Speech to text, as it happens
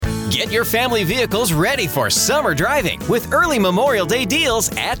Get your family vehicles ready for summer driving with early Memorial Day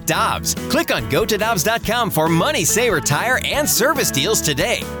deals at Dobbs. Click on gotodobbs.com for money saver tire and service deals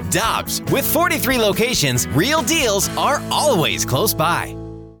today. Dobbs, with 43 locations, real deals are always close by.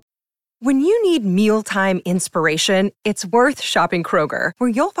 When you need mealtime inspiration, it's worth shopping Kroger, where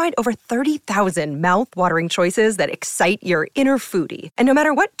you'll find over 30,000 mouth-watering choices that excite your inner foodie. And no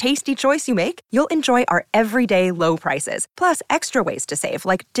matter what tasty choice you make, you'll enjoy our everyday low prices, plus extra ways to save,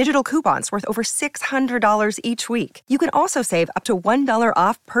 like digital coupons worth over $600 each week. You can also save up to $1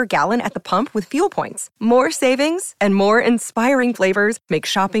 off per gallon at the pump with fuel points. More savings and more inspiring flavors make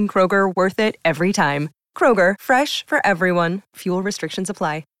shopping Kroger worth it every time. Kroger, fresh for everyone. Fuel restrictions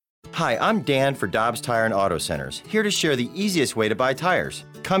apply. Hi, I'm Dan for Dobbs Tire and Auto Centers, here to share the easiest way to buy tires.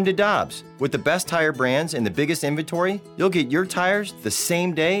 Come to Dobbs. With the best tire brands and the biggest inventory, you'll get your tires the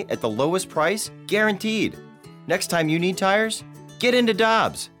same day at the lowest price, guaranteed. Next time you need tires, get into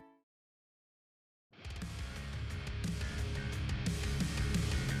Dobbs.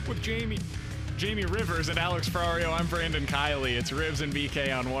 With Jamie Rivers and Alex Ferrario, I'm Brandon Kiley. It's Rivs and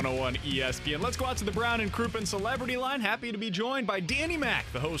BK on 101 ESPN. Let's go out to the Brown and Crouppen Celebrity Line. Happy to be joined by Danny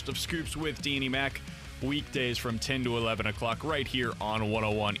Mac, the host of Scoops with Danny Mac, weekdays from 10 to 11 o'clock right here on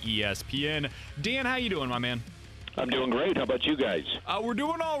 101 ESPN. Dan, how you doing, my man? I'm doing great. How about you guys? We're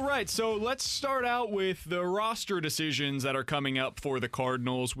doing all right. So let's start out with the roster decisions that are coming up for the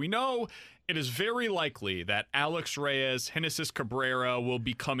Cardinals. We know it is very likely that Alex Reyes, Genesis Cabrera will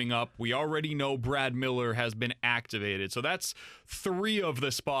be coming up. We already know Brad Miller has been activated. So that's 3 of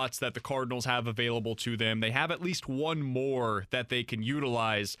the spots that the Cardinals have available to them. They have at least one more that they can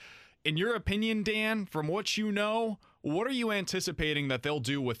utilize. In your opinion, Dan, from what you know, what are you anticipating that they'll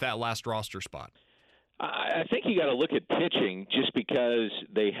do with that last roster spot? I think you got to look at pitching just because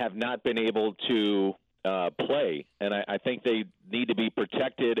they have not been able to play. And I think they need to be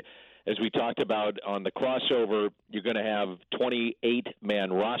protected. As we talked about on the crossover, you're going to have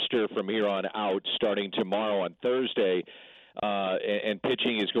 28-man roster from here on out starting tomorrow on Thursday, and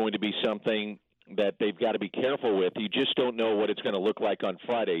pitching is going to be something that they've got to be careful with. You just don't know what it's going to look like on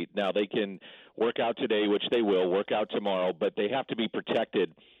Friday. Now, they can work out today, which they will, work out tomorrow, but they have to be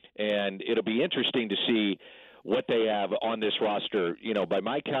protected, and it'll be interesting to see what they have on this roster. You know, by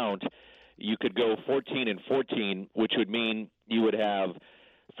my count, you could go 14-14, which would mean you would have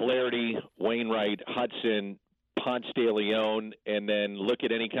Flaherty, Wainwright, Hudson, Ponce de Leon, and then look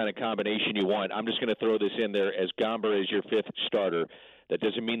at any kind of combination you want. I'm just going to throw this in there as Gomber is your 5th starter. That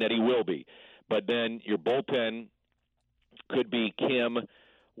doesn't mean that he will be. But then your bullpen could be Kim,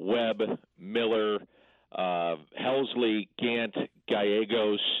 Webb, Miller, Helsley, Gant,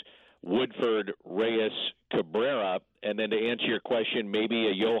 Gallegos, Woodford, Reyes, Cabrera. And then to answer your question, maybe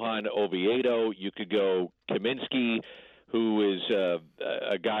a Johan Oviedo. You could go Kaminsky, who is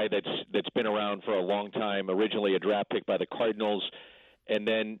a guy that's been around for a long time, originally a draft pick by the Cardinals. And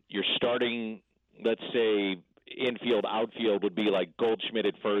then you're starting, let's say, infield, outfield would be like Goldschmidt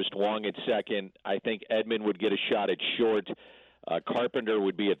at first, Wong at second. I think Edman would get a shot at short. Carpenter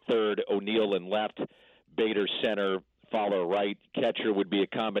would be at third, O'Neill in left, Bader center, Fowler right. Catcher would be a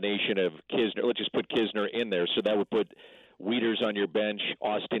combination of Kisner. Let's just put Kisner in there. So that would put Wieters on your bench,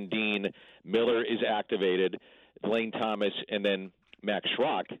 Austin Dean. Miller is activated. Blaine Thomas, and then Max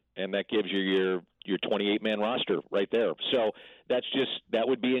Schrock, and that gives you your 28-man roster right there. So that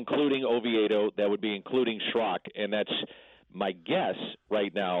would be including Oviedo, that would be including Schrock, and that's my guess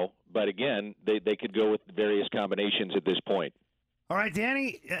right now. But again, they could go with various combinations at this point. All right,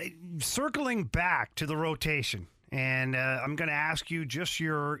 Danny, circling back to the rotation, and I'm going to ask you just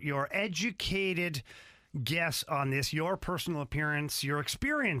your educated guess on this, your personal appearance, your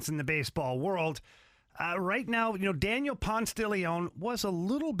experience in the baseball world. Right now, Daniel Ponce de Leon was a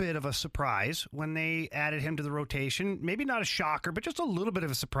little bit of a surprise when they added him to the rotation. Maybe not a shocker, but just a little bit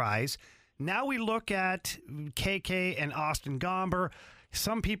of a surprise. Now we look at KK and Austin Gomber.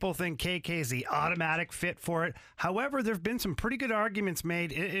 Some people think KK is the automatic fit for it. However, there have been some pretty good arguments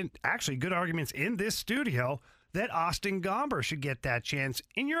made, actually good arguments in this studio, that Austin Gomber should get that chance.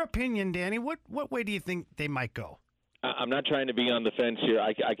 In your opinion, Danny, what way do you think they might go? I'm not trying to be on the fence here.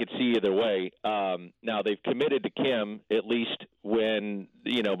 I could see either way. Now, they've committed to Kim, at least when,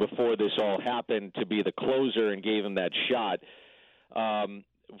 before this all happened, to be the closer and gave him that shot.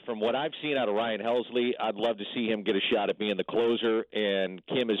 From what I've seen out of Ryan Helsley, I'd love to see him get a shot at being the closer, and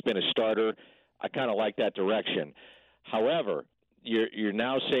Kim has been a starter. I kind of like that direction. However, you're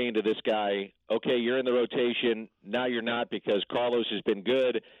now saying to this guy, okay, you're in the rotation. Now you're not because Carlos has been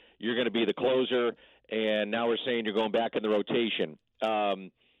good. You're going to be the closer. And now we're saying you're going back in the rotation.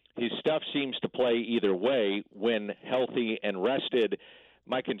 His stuff seems to play either way when healthy and rested,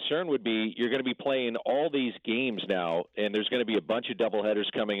 My concern would be you're going to be playing all these games now, and there's going to be a bunch of doubleheaders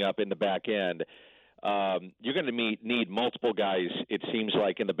coming up in the back end. You're going to need multiple guys, it seems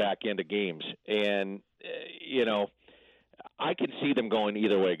like, in the back end of games. And, I can see them going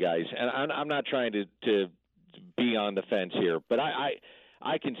either way, guys. And I'm not trying to be on the fence here, but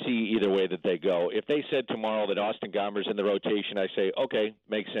I can see either way that they go. If they said tomorrow that Austin Gomber's in the rotation, I say, okay,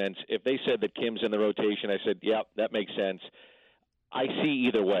 makes sense. If they said that Kim's in the rotation, I said, yeah, that makes sense. I see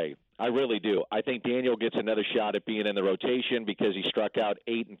either way. I really do. I think Daniel gets another shot at being in the rotation because he struck out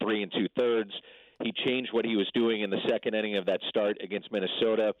 8 3 2/3. He changed what he was doing in the second inning of that start against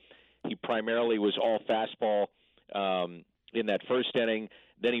Minnesota. He primarily was all fastball in that first inning.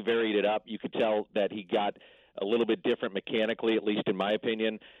 Then he varied it up. You could tell that he got a little bit different mechanically, at least in my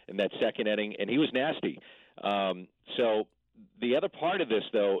opinion, in that second inning, and he was nasty. So the other part of this,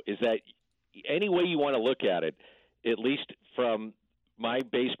 though, is that any way you want to look at it, at least from my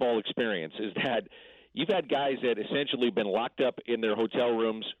baseball experience, is that you've had guys that essentially been locked up in their hotel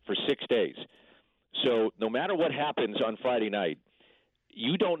rooms for 6 days. So no matter what happens on Friday night,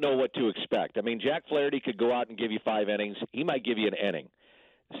 you don't know what to expect. I mean, Jack Flaherty could go out and give you 5 innings. He might give you an inning.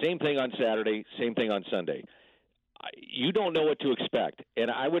 Same thing on Saturday, same thing on Sunday. You don't know what to expect.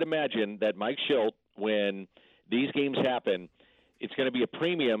 And I would imagine that Mike Schilt, when these games happen, it's going to be a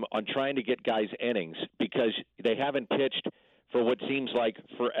premium on trying to get guys innings because they haven't pitched for what seems like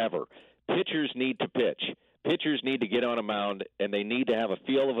forever. Pitchers need to pitch. Pitchers need to get on a mound, and they need to have a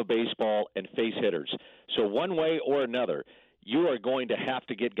feel of a baseball and face hitters. So one way or another, you are going to have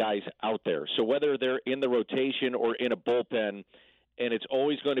to get guys out there. So whether they're in the rotation or in a bullpen, and it's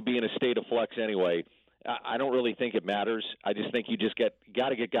always going to be in a state of flux anyway, I don't really think it matters. I just think you just got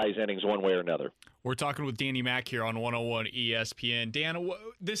to get guys innings one way or another. We're talking with Danny Mac here on 101 ESPN. Dan,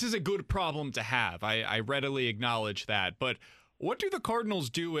 this is a good problem to have. I readily acknowledge that. But what do the Cardinals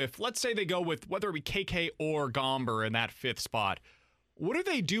do if, let's say they go with, whether it be KK or Gomber in that 5th spot, what do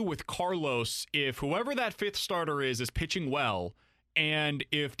they do with Carlos if whoever that 5th starter is pitching well, and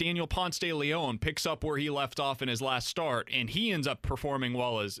if Daniel Ponce de Leon picks up where he left off in his last start and he ends up performing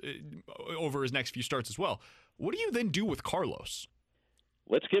well as over his next few starts as well, what do you then do with Carlos?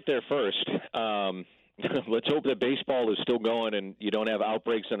 Let's get there first. Let's hope that baseball is still going and you don't have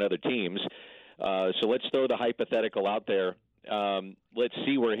outbreaks on other teams. So let's throw the hypothetical out there. Let's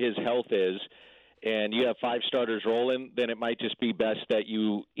see where his health is. And you have 5 starters rolling, then it might just be best that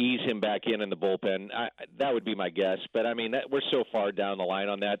you ease him back in the bullpen. That would be my guess. But, I mean, we're so far down the line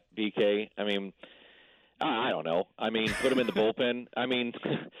on that, BK. I mean, I don't know. I mean, put him in the bullpen. I mean,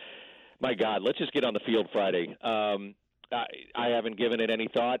 my God, let's just get on the field Friday. I haven't given it any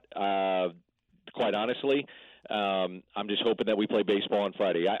thought, quite honestly. I'm just hoping that we play baseball on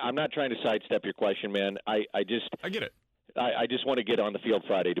Friday. I'm not trying to sidestep your question, man. I get it. I just want to get on the field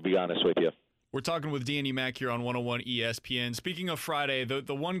Friday, to be honest with you. We're talking with Danny Mac here on 101 ESPN. Speaking of Friday,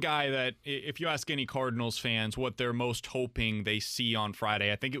 the one guy that, if you ask any Cardinals fans what they're most hoping they see on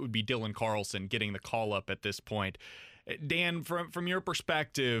Friday, I think it would be Dylan Carlson getting the call-up at this point. Dan, from your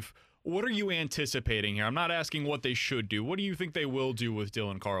perspective, what are you anticipating here? I'm not asking what they should do. What do you think they will do with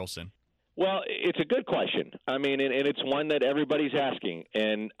Dylan Carlson? Well, it's a good question. I mean, and it's one that everybody's asking,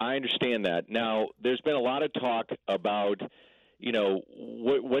 and I understand that. Now, there's been a lot of talk about,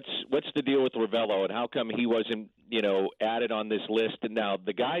 what's the deal with Ravello and how come he wasn't, added on this list. And now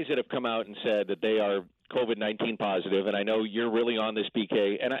the guys that have come out and said that they are COVID-19 positive, and I know you're really on this,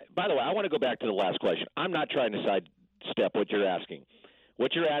 BK. And by the way, I want to go back to the last question. I'm not trying to sidestep what you're asking.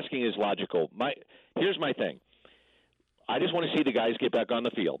 What you're asking is logical. Here's my thing. I just want to see the guys get back on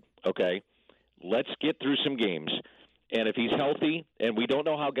the field, okay? Let's get through some games. And if he's healthy, and we don't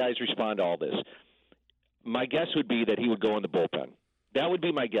know how guys respond to all this, my guess would be that he would go in the bullpen. That would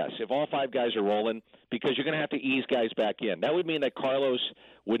be my guess, if all 5 guys are rolling, because you're going to have to ease guys back in. That would mean that Carlos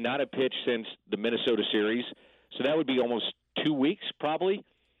would not have pitched since the Minnesota series, so that would be almost 2 weeks probably.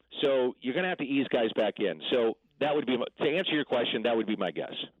 So you're going to have to ease guys back in. So that would be, to answer your question, that would be my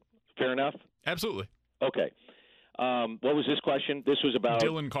guess. Fair enough? Absolutely. Okay. What was this question? This was about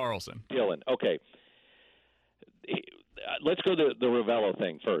Dylan Carlson. Dylan. Okay. Let's go to the Ravello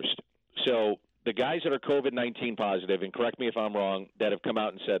thing first. So the guys that are COVID-19 positive, and correct me if I'm wrong, that have come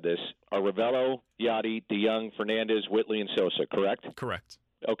out and said this, are Ravello, Yachty, DeYoung, Fernandez, Whitley, and Sosa, correct? Correct.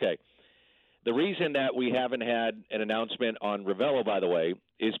 Okay. The reason that we haven't had an announcement on Ravello, by the way,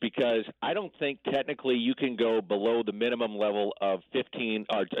 is because I don't think technically you can go below the minimum level of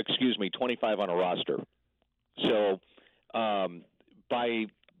 25 on a roster. So by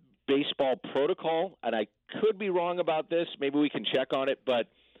baseball protocol, and I could be wrong about this, maybe we can check on it, but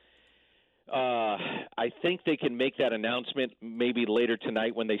I think they can make that announcement maybe later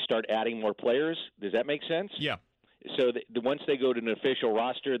tonight when they start adding more players. Does that make sense? Yeah. So once they go to an official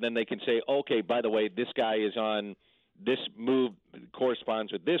roster, then they can say, okay, by the way, this guy is on this move,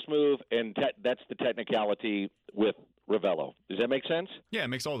 corresponds with this move, and that's the technicality with Ravello. Does that make sense? Yeah, it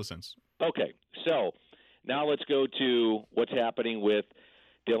makes all the sense. Okay, so now let's go to what's happening with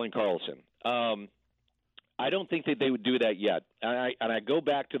Dylan Carlson. I don't think that they would do that yet. And I go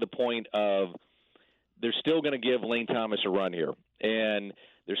back to the point of they're still going to give Lane Thomas a run here. And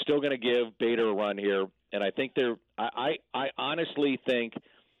they're still going to give Bader a run here. And I think I honestly think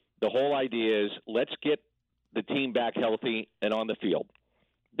the whole idea is let's get the team back healthy and on the field.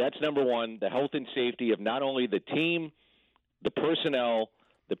 That's number one, the health and safety of not only the team, the personnel,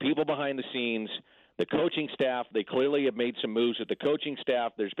 the people behind the scenes, the coaching staff. They clearly have made some moves with the coaching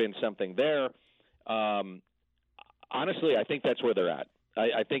staff. There's been something there. Honestly, I think that's where they're at.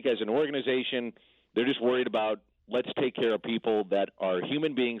 I think as an organization, they're just worried about let's take care of people that are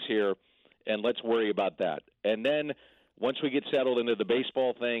human beings here, and let's worry about that. And then once we get settled into the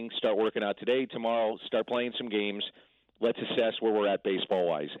baseball thing, start working out today, tomorrow, start playing some games, let's assess where we're at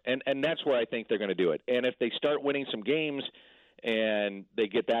baseball-wise. And that's where I think they're going to do it. And if they start winning some games and they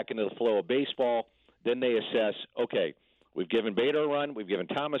get back into the flow of baseball, then they assess, okay, we've given Bader a run, we've given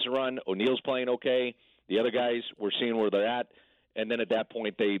Thomas a run, O'Neill's playing okay, the other guys, we're seeing where they're at, and then at that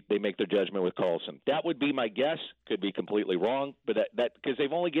point they make their judgment with Carlson. That would be my guess. Could be completely wrong, but that because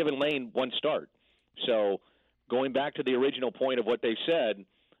they've only given Lane one start. So going back to the original point of what they said,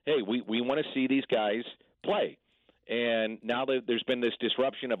 hey, we want to see these guys play. And now that there's been this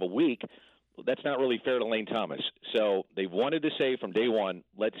disruption of a week, that's not really fair to Lane Thomas. So they've wanted to say from day one,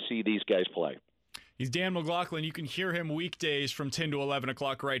 let's see these guys play. He's Dan McLaughlin. You can hear him weekdays from 10 to 11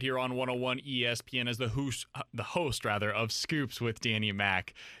 o'clock right here on 101 ESPN as the host of Scoops with Danny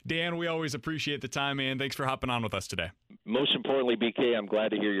Mac. Dan, we always appreciate the time, man. Thanks for hopping on with us today. Most importantly, BK, I'm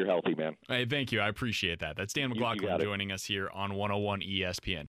glad to hear you're healthy, man. Hey, thank you. I appreciate that. That's Dan McLaughlin joining us here on 101 ESPN.